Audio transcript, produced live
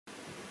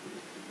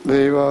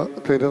ദൈവ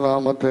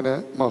തിരുനാമത്തിന്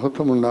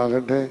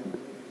മഹത്വമുണ്ടാകട്ടെ.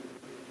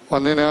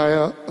 വന്യനായ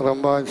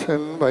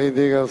റമ്പാച്ചൻ,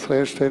 വൈദിക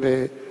ശ്രേഷ്ഠരെ,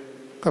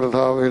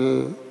 കർത്താവിൽ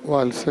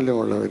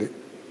വാത്സല്യമുള്ളവർ,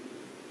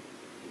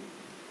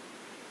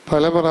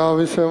 പല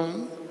പ്രാവശ്യം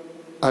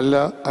അല്ല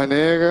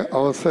അനേക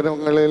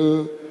അവസരങ്ങളിൽ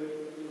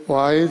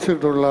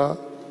വായിച്ചിട്ടുള്ള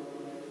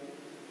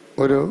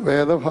ഒരു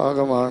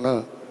വേദഭാഗമാണ്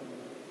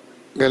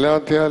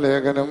ഗലാത്യ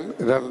ലേഖനം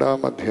 2-ാം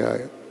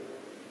അധ്യായം.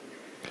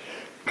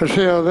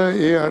 പക്ഷേ അത്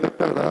ഈ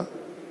അടുത്തിടെ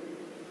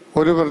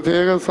ഒരു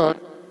പ്രത്യേക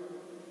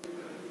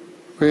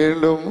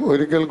വീണ്ടും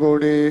ഒരിക്കൽ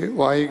കൂടി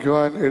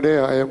വായിക്കുവാൻ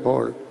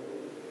ഇടയായപ്പോൾ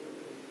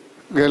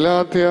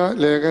ഗലാത്യ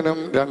ലേഖനം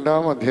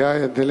 2-ാം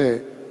അധ്യായത്തിലെ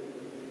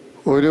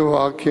ഒരു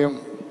വാക്യം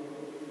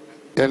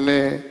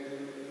എന്നെ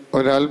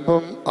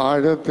ഒരല്പം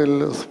ആഴത്തിൽ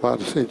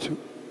സ്പർശിച്ചു.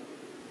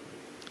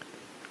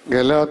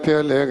 ഗലാത്യ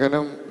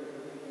ലേഖനം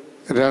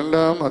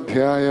 2-ാം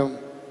അധ്യായം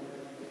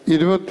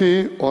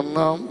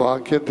 21-ാം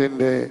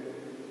വാക്യത്തിൻ്റെ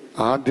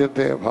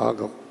ആദ്യത്തെ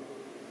ഭാഗം.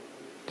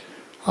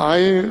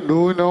 I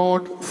do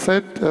not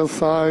set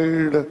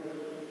aside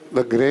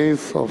the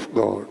grace of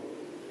God.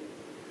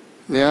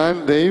 ഞാൻ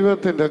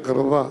ദൈവത്തിൻ്റെ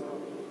കൃപ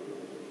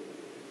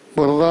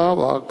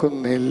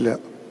വൃഥാവാക്കുന്നില്ല.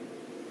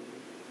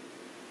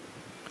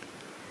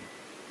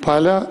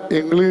 പല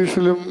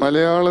ഇംഗ്ലീഷിലും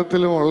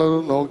മലയാളത്തിലും ഉള്ളത്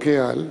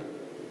നോക്കിയാൽ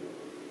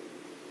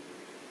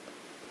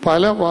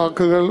പല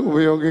വാക്കുകൾ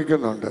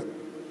ഉപയോഗിക്കുന്നുണ്ട്.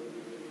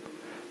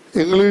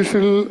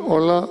 ഇംഗ്ലീഷിൽ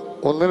ഉള്ള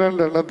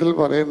 1-2 എണ്ണത്തിൽ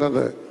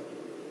പറയുന്നത്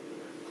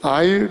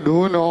I do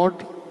not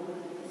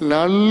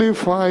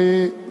nullify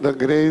the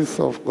grace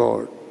of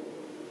God.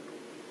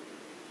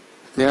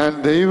 ഞാൻ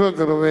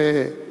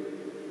ദൈവകൃപയെ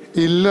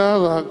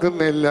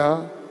ഇല്ലാതാക്കുന്നില്ല,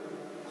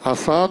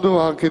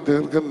 അസാധുവാക്കി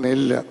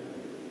തീർക്കുന്നില്ല.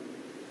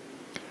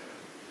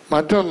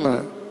 മറ്റൊന്ന്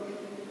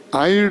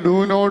I do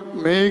not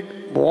make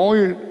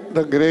void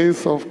the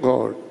grace of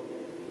God.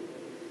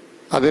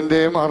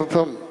 അതിൻ്റെയും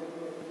അർത്ഥം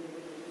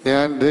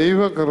ഞാൻ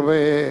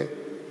ദൈവകൃപയെ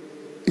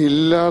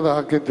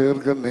ഇല്ലാതാക്കി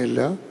തീർക്കുന്നില്ല,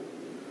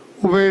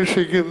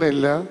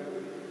 ഉപേക്ഷിക്കുന്നില്ല,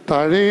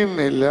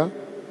 തഴയുന്നില്ല,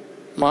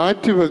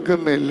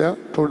 മാറ്റിവെക്കുന്നില്ല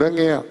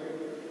തുടങ്ങിയ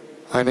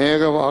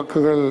അനേക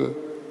വാക്കുകൾ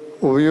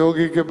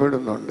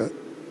ഉപയോഗിക്കപ്പെടുന്നുണ്ട്.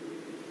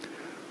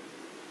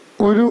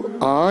 ഒരു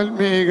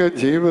ആത്മീക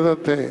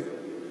ജീവിതത്തെ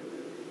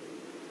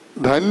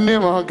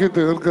ധന്യമാക്കി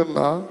തീർക്കുന്ന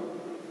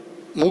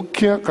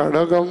മുഖ്യ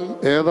ഘടകം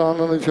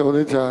ഏതാണെന്ന്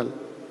ചോദിച്ചാൽ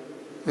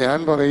ഞാൻ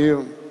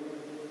പറയും,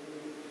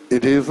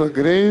 it is the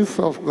grace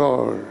of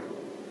God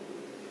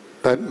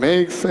that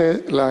makes a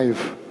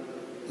life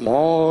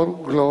more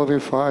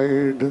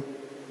glorified.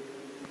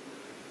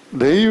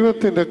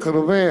 ദൈവത്തിൻ്റെ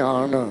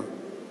കൃപയാണ്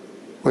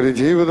ഒരു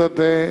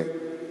ജീവിതത്തെ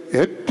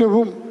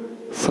ഏറ്റവും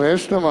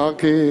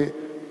ശ്രേഷ്ഠമാക്കി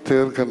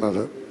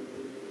തീർക്കുന്നത്.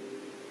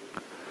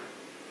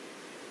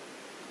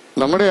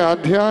 നമ്മുടെ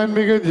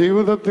ആധ്യാത്മിക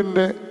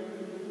ജീവിതത്തിൻ്റെ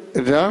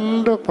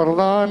 2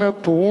 പ്രധാന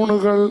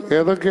തൂണുകൾ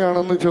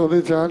ഏതൊക്കെയാണെന്ന്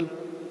ചോദിച്ചാൽ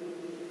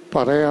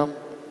പറയാം,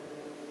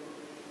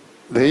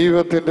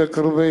 ദൈവത്തിൻ്റെ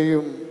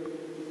കൃപയും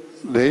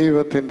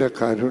ദൈവത്തിൻ്റെ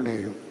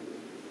കരുണയും.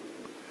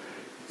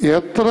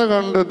 എത്ര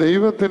കണ്ട്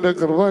ദൈവത്തിൻ്റെ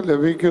കൃപ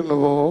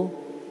ലഭിക്കുന്നുവോ,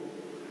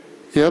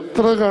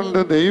 എത്ര കണ്ട്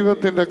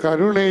ദൈവത്തിൻ്റെ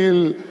കരുണയിൽ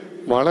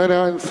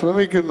വളരാൻ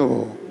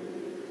ശ്രമിക്കുന്നുവോ,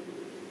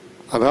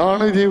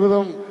 അതാണ്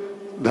ജീവിതം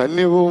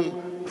ധന്യവും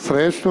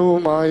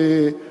ശ്രേഷ്ഠവുമായി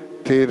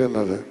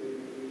തീരുന്നത്.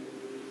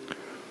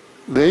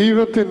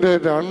 ദൈവത്തിൻ്റെ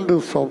 2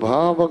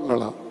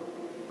 സ്വഭാവങ്ങളാണ്.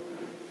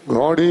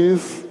 God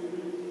is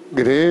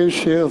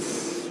gracious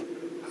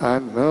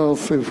and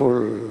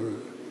merciful.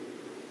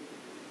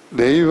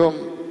 ദൈവം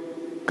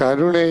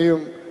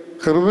കരുണയും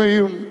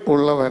കൃപയും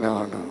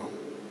ഉള്ളവനാണ്.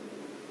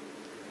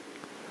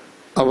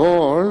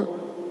 അപ്പോൾ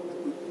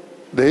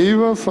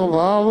ദൈവ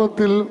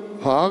സ്വഭാവത്തിൽ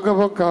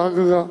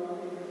ഭാഗവക്കാകുക,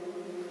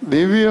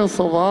 ദിവ്യ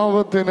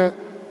സ്വഭാവത്തിന്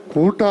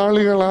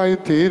കൂട്ടാളികളായി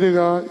തീരുക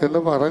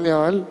എന്ന്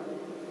പറഞ്ഞാൽ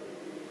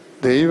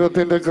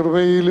ദൈവത്തിൻ്റെ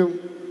കൃപയിലും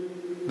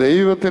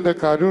ദൈവത്തിൻ്റെ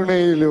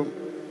കരുണയിലും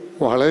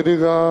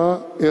വളരുക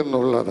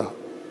എന്നുള്ളതാണ്.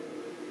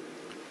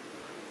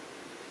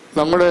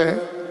 നമ്മുടെ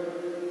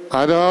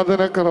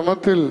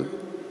ആരാധനക്രമത്തിൽ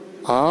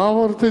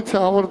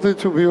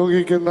ആവർത്തിച്ച്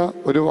ഉപയോഗിക്കുന്ന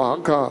ഒരു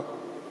വാക്കാണ്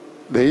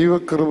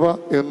ദൈവകൃപ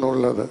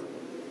എന്നുള്ളത്.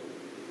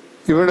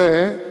 ഇവിടെ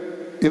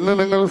ഇന്ന്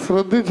നിങ്ങൾ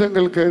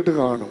ശ്രദ്ധിച്ചെങ്കിൽ കേട്ട്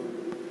കാണും.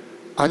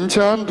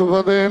 5-ാം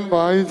തുപദേൻ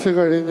വായിച്ചു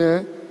കഴിഞ്ഞ്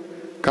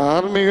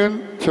കാർമികൻ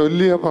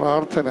ചൊല്ലിയ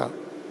പ്രാർത്ഥന,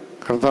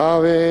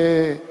 കർത്താവേ,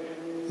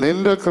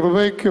 നിന്റെ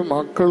കൃപയ്ക്ക്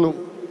മക്കളും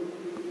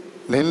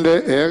നിന്റെ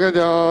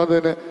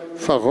ഏകജാതന്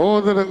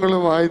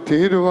സഹോദരങ്ങളുമായി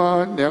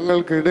തീരുവാൻ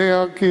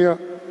ഞങ്ങൾക്കിടയാക്കിയ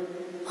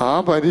ആ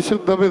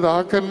പരിശുദ്ധ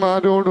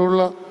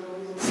പിതാക്കന്മാരോടുള്ള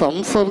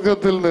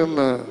സംസർഗത്തിൽ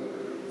നിന്ന്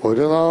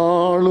ഒരു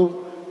നാളും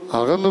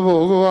അകന്നു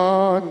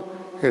പോകുവാൻ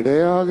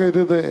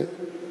ഇടയാകരുതേ.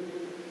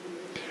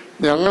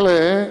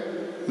 ഞങ്ങളെ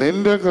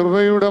നിന്റെ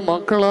കൃപയുടെ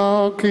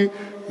മക്കളാക്കി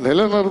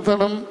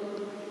നിലനിർത്തണം.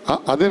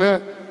 അതിന്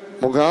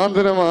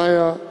മുഖാന്തരമായ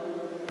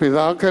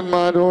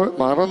പിതാക്കന്മാരോ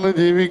മറന്ന്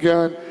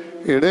ജീവിക്കാൻ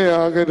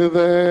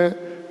ഇടയാകരുത്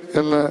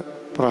എന്ന്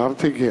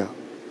പ്രാർത്ഥിക്കുക.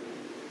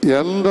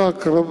 എന്താ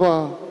കൃപ?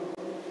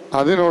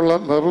 അതിനുള്ള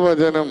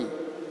നിർവചനം,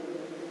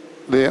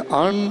 the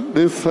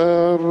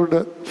undeserved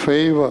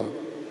favour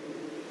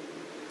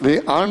the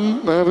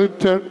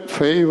unmerited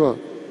favour.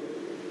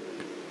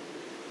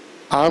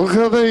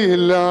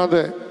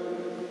 അർഹതയില്ലാതെ,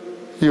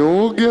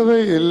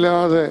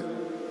 യോഗ്യതയില്ലാതെ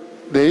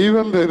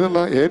ദൈവം തരുന്ന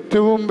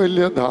ഏറ്റവും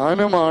വലിയ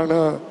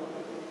ദാനമാണ്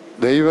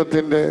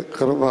ദൈവത്തിൻ്റെ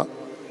കൃപ.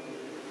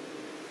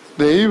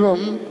 ദൈവം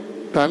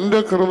തൻ്റെ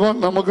കൃപ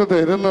നമുക്ക്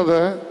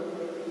തരുന്നത്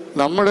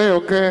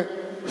നമ്മുടെയൊക്കെ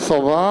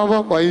സ്വഭാവ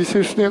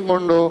വൈശിഷ്ട്യം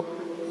കൊണ്ടോ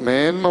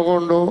മേന്മ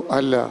കൊണ്ടോ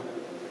അല്ല.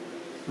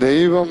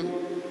 ദൈവം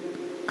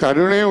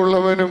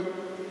കരുണയുള്ളവനും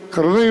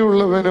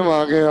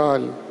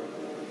കൃപയുള്ളവനുമാകയാൽ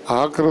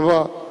ആ കൃപ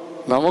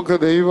നമുക്ക്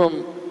ദൈവം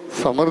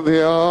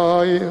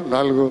സമൃദ്ധിയായി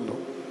നൽകുന്നു.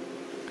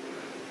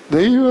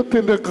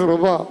 ദൈവത്തിൻ്റെ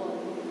കൃപ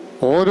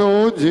ഓരോ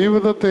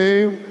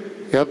ജീവിതത്തെയും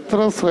എത്ര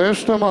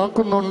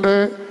ശ്രേഷ്ഠമാക്കുന്നുണ്ട്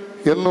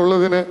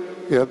എന്നുള്ളതിന്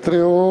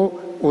എത്രയോ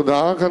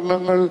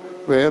ഉദാഹരണങ്ങൾ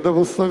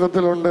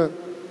വേദപുസ്തകത്തിലുണ്ട്.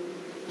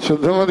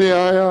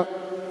 ശുദ്ധമതിയായ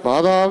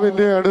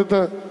മാതാവിൻ്റെ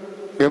അടുത്ത്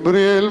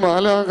ഗബ്രിയേൽ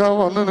മാലാഖ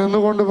വന്ന്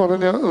നിന്നുകൊണ്ട്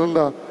പറഞ്ഞ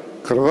എന്താ?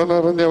 കൃപ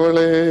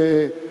നിറഞ്ഞവളെ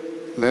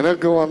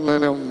നിനക്ക്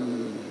വന്ദനം.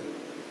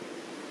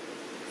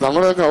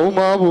 നമ്മുടെ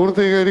കൗമാ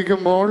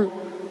പൂർത്തീകരിക്കുമ്പോൾ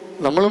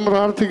നമ്മളും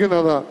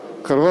പ്രാർത്ഥിക്കുന്നതാ,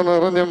 കൃപ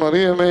നിറഞ്ഞ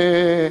മറിയമേ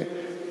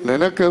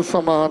നിനക്ക്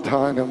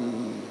സമാധാനം.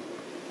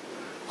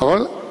 അവൾ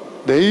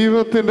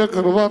ദൈവത്തിൻ്റെ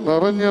കൃപ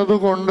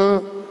നിറഞ്ഞതുകൊണ്ട്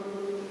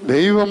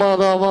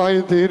ദൈവമാതാവായി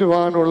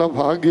തീരുവാനുള്ള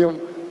ഭാഗ്യം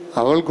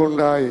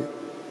അവൾക്കുണ്ടായി.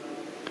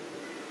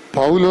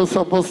 പൗലോസ്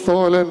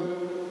അപ്പോസ്തലൻ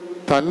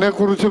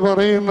തന്നെക്കുറിച്ച്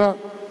പറയുന്ന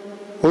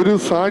ഒരു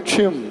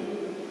സാക്ഷ്യം,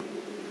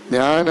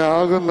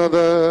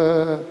 ഞാനാകുന്നത്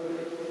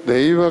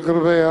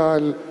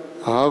ദൈവകൃപയാൽ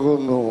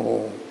ആകുന്നു.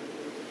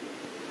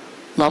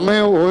 നമ്മെ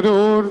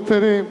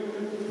ഓരോരുത്തരെയും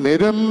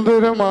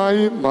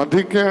നിരന്തരമായി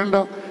മതിക്കേണ്ട,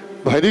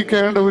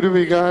 ഭരിക്കേണ്ട ഒരു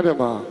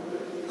വികാരമാണ്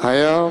I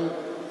am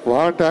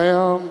what I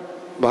am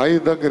by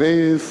the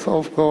grace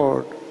of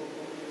God.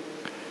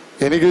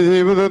 എനിക്ക്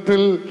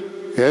ജീവിതത്തിൽ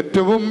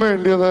ഏറ്റവും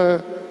വേണ്ടിയത്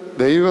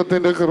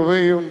ദൈവത്തിൻ്റെ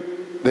കൃപയും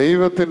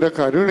ദൈവത്തിൻ്റെ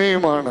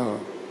കരുണയുമാണ്.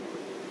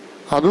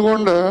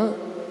 അതുകൊണ്ട്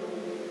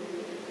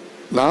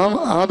നാം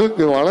അത്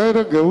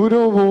വളരെ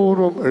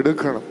ഗൗരവപൂർവ്വം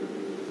എടുക്കണം.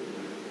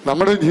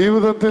 നമ്മുടെ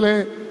ജീവിതത്തിലെ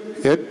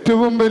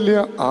ഏറ്റവും വലിയ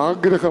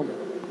ആഗ്രഹം,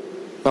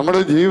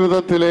 നമ്മുടെ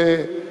ജീവിതത്തിലെ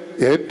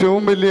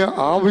ഏറ്റവും വലിയ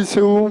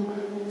ആവശ്യവും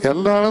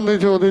എന്താണെന്ന്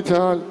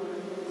ചോദിച്ചാൽ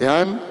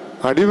ഞാൻ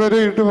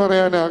അടിവരയിട്ട്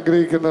പറയാൻ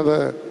ആഗ്രഹിക്കുന്നത്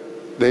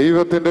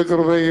ദൈവത്തിൻ്റെ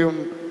കൃപയും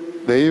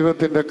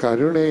ദൈവത്തിൻ്റെ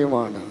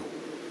കരുണയുമാണ്.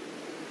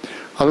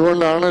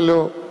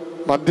 അതുകൊണ്ടാണല്ലോ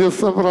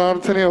മധ്യസ്ഥ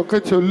പ്രാർത്ഥനയൊക്കെ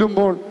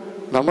ചൊല്ലുമ്പോൾ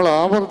നമ്മൾ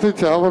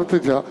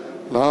ആവർത്തിച്ച്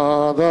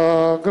നാഥാ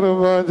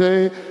കൃപ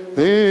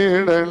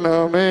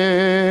ചെയ്തിടണമേ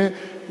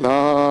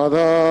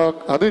നാഥാ,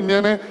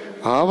 അതിങ്ങനെ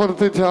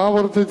ആവർത്തിച്ച്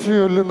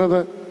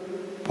ചൊല്ലുന്നത്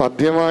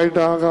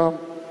പദ്യമായിട്ടാകാം,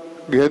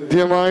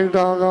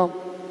 ഗദ്യമായിട്ടാകാം,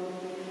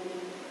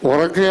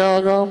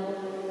 ഉറക്കെയാകാം,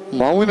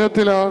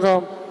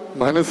 മൗനത്തിലാകാം,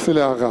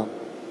 മനസ്സിലാകാം.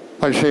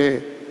 പക്ഷേ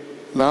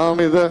നാം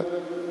ഇത്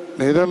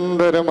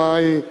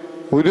നിരന്തരമായി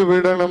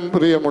ഉരുവിടണം.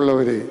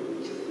 പ്രിയമുള്ളവരെ,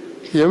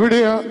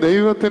 എവിടെയാ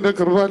ദൈവത്തിൻ്റെ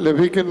കൃപ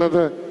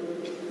ലഭിക്കുന്നത്?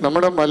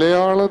 നമ്മുടെ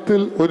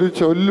മലയാളത്തിൽ ഒരു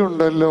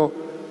ചൊല്ലുണ്ടല്ലോ,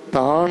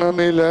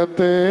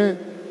 താണനിലത്തെ,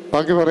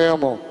 ബാക്കി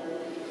പറയാമോ?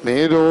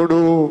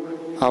 നേരോടൂ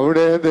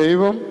അവിടെ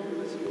ദൈവം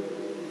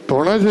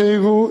തുണ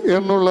ചെയ്യൂ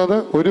എന്നുള്ളത്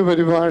ഒരു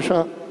പരിഭാഷ.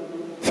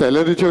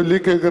 ചിലർ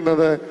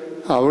ചൊല്ലിക്കേൾക്കുന്നത്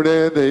അവിടെ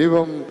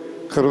ദൈവം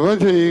കൃപ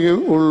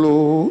ചെയ്യുകയുള്ളൂ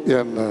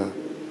എന്ന്.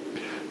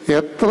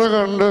 എത്ര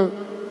കണ്ട്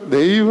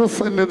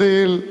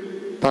ദൈവസന്നിധിയിൽ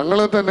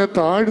തങ്ങളെ തന്നെ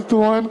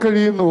താഴ്ത്തുവാൻ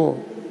കഴിയുന്നുവോ?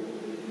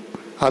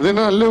 അതിന്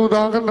നല്ല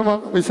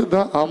ഉദാഹരണമാണ് വിശുദ്ധ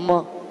അമ്മ.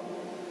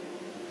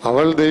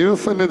 അവൾ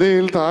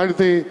ദൈവസന്നിധിയിൽ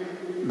താഴ്ത്തി,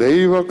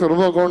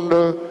 ദൈവകൃപ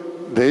കൊണ്ട്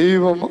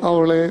ദൈവം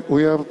അവളെ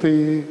ഉയർത്തി.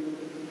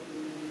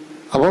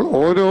 അപ്പോൾ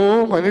ഓരോ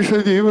മനുഷ്യ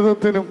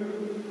ജീവിതത്തിനും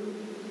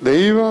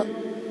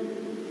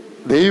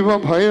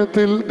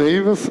ദൈവഭയത്തിൽ,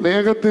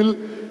 ദൈവസ്നേഹത്തിൽ,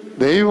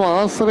 ദൈവ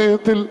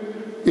ആശ്രയത്തിൽ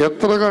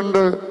എത്ര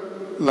കണ്ട്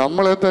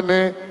നമ്മളെ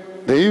തന്നെ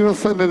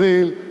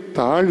ദൈവസന്നിധിയിൽ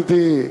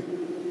താഴ്ത്തി,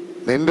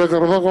 നിന്റെ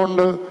കൃപ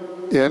കൊണ്ട്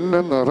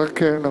എന്നെ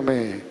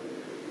നിറയ്ക്കണമേ,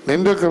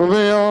 നിന്റെ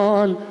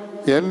കൃപയാൽ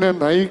എന്നെ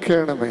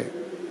നയിക്കണമേ.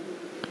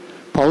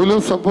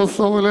 പൗലോസ്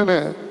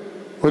അപ്പോസ്തലന്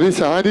ഒരു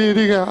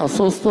ശാരീരിക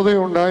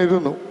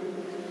അസ്വസ്ഥതയുണ്ടായിരുന്നു.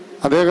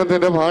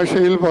 അദ്ദേഹത്തിൻ്റെ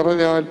ഭാഷയിൽ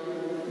പറഞ്ഞാൽ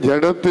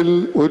ജഡത്തിൽ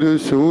ഒരു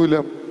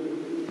ശൂലം.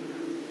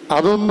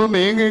 അതൊന്ന്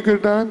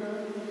നീങ്ങിക്കിട്ടാൻ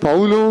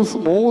പൗലോസ്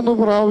 3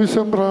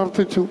 പ്രാവശ്യം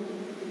പ്രാർത്ഥിച്ചു.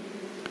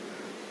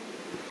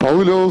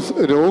 പൗലോസ്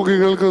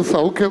രോഗികൾക്ക്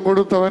സൗഖ്യം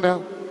കൊടുത്തവനാ,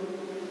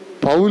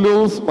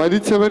 പൗലോസ്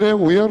മരിച്ചവരെ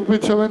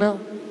ഉയർപ്പിച്ചവനാ.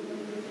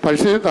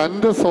 പക്ഷേ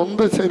തൻ്റെ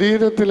സ്വന്തം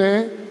ശരീരത്തിലെ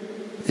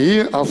ഈ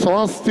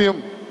അസ്വാസ്ഥ്യം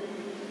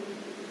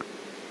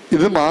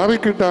ഇത്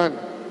മാറിക്കിട്ടാൻ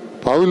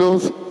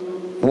പൗലോസ്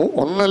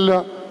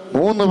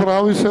 3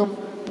 പ്രാവശ്യം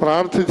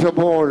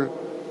പ്രാർത്ഥിച്ചപ്പോൾ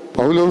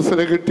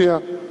പൗലോസിന് കിട്ടിയ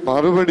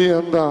മറുപടി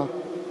എന്താ?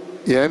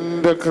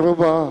 എൻ്റെ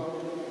കൃപ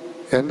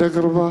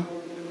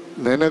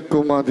നിനക്കു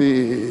മതി.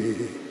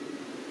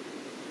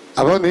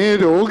 അപ്പൊ നീ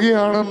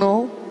രോഗിയാണെന്നോ,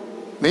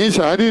 നീ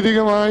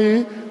ശാരീരികമായി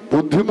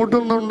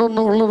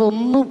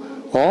ബുദ്ധിമുട്ടുന്നുണ്ടെന്നുള്ളതൊന്നും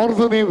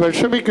ഓർത്ത് നീ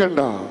വിഷമിക്കണ്ട.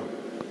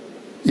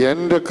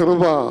 എൻ്റെ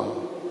കൃപ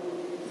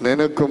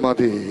നിനക്ക്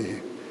മതി.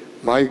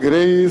 My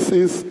grace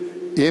is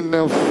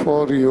enough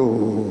for you.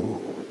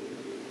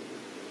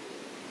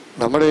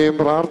 നമ്മുടെയും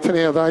പ്രാർത്ഥന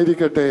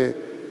അതായിരിക്കട്ടെ.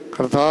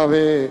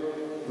 കർത്താവേ,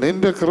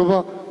 നിന്റെ കൃപ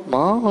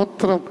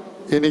മാത്രം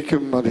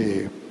എനിക്കും മതി.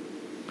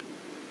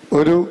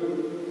 ഒരു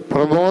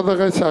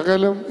പ്രബോധക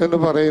ശകലം എന്ന്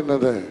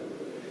പറയുന്നത്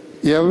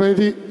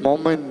every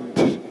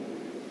moment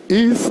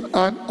is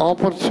an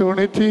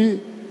opportunity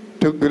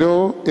to grow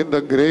in the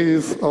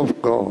grace of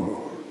God.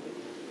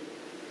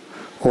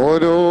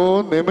 ഓരോ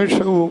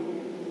നിമിഷവും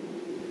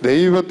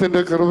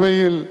ദൈവത്തിൻ്റെ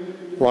കൃപയിൽ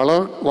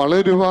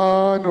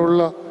വളരുവാനുള്ള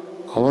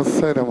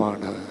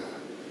അവസരമാണ്.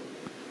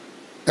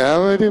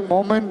 Every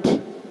moment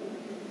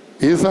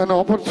is an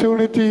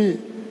opportunity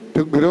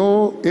to grow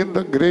in the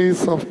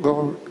grace of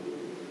God.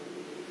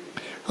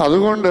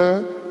 അതുകൊണ്ട്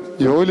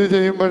ജോലി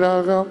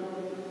ചെയ്യുമ്പോഴാകാം,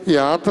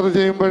 യാത്ര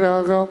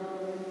ചെയ്യുമ്പോഴാകാം,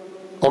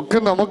 ഒക്കെ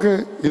നമുക്ക്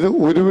ഇത്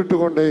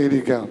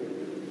ഉരുവിട്ടുകൊണ്ടേയിരിക്കാം.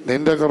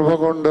 നിന്റെ കൃപ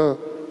കൊണ്ട്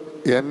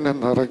എന്നെ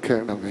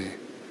നിറയ്ക്കണമേ,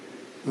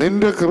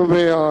 നിന്റെ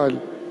കൃപയാൽ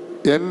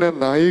എന്നെ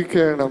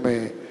നയിക്കണമേ,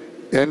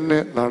 എന്നെ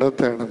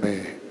നടത്തണമേ.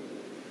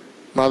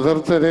 മദർ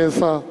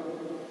തെരേസ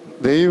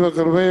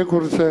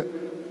ദൈവകൃപയെക്കുറിച്ച്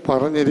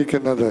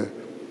പറഞ്ഞിരിക്കുന്നത്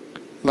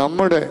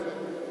നമ്മുടെ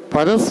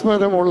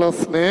പരസ്പരമുള്ള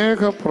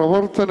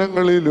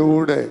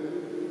സ്നേഹപ്രവർത്തനങ്ങളിലൂടെ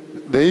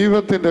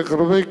ദൈവത്തിൻ്റെ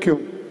കൃപയ്ക്കും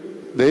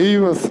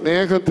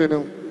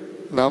ദൈവസ്നേഹത്തിനും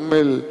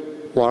നമ്മിൽ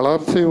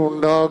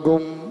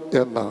വളർച്ചയുണ്ടാകും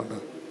എന്നാണ്.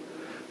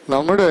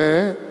 നമ്മുടെ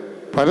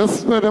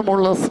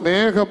പരസ്പരമുള്ള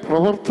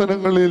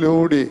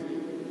സ്നേഹപ്രവർത്തനങ്ങളിലൂടെ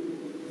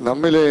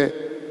നമ്മിലെ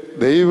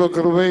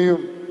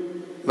ദൈവകൃപയും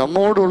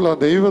നമ്മോടുള്ള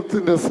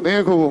ദൈവത്തിൻ്റെ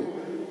സ്നേഹവും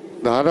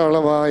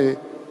ധാരാളമായി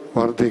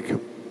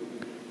വർദ്ധിക്കും.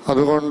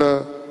 അതുകൊണ്ട്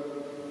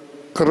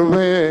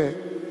കൃപയെ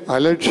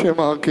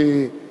അലക്ഷ്യമാക്കി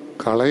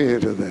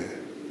കളയരുത്.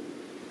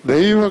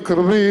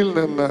 ദൈവകൃപയിൽ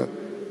നിന്ന്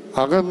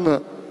അകന്ന്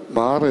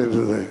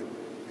മാറരുത്.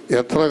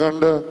 എത്ര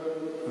കണ്ട്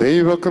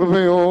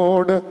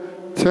ദൈവകൃപയോട്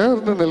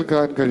ചേർന്ന്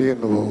നിൽക്കാൻ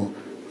കഴിയുന്നുവോ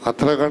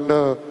അത്ര കണ്ട്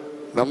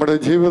നമ്മുടെ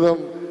ജീവിതം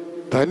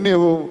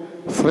ധന്യവും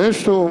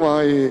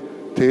ശ്രേഷ്ഠവുമായി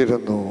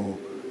തീരുന്നു.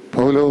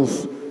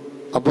 പൗലോസ്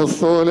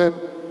അപ്പോസ്തലൻ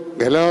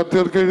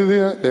ഗലാത്യർക്ക്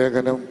എഴുതിയ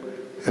ലേഖനം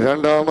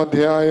 2-ാം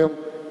അധ്യായം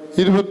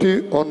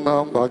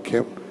 21-ാം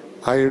വാക്യം,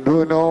 I do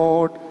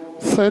not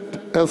set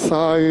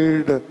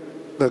aside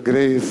the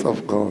grace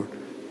of God.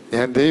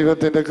 ഞാൻ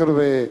ദൈവത്തിൻ്റെ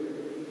കൃപയെ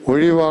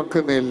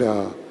ഒഴിവാക്കുന്നില്ല,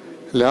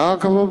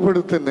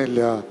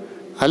 ലാഘവപ്പെടുത്തുന്നില്ല,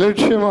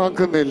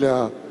 അലക്ഷ്യമാക്കുന്നില്ല,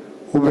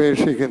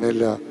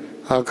 ഉപേക്ഷിക്കുന്നില്ല.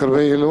 ആ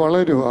കൃപയിൽ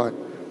വളരുവാൻ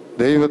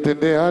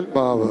ദൈവത്തിൻ്റെ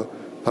ആത്മാവ്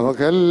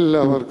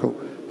നമുക്കെല്ലാവർക്കും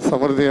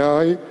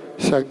സമൃദ്ധിയായി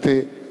ശക്തി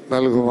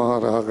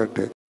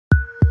നൽകുമാറാകട്ടെ.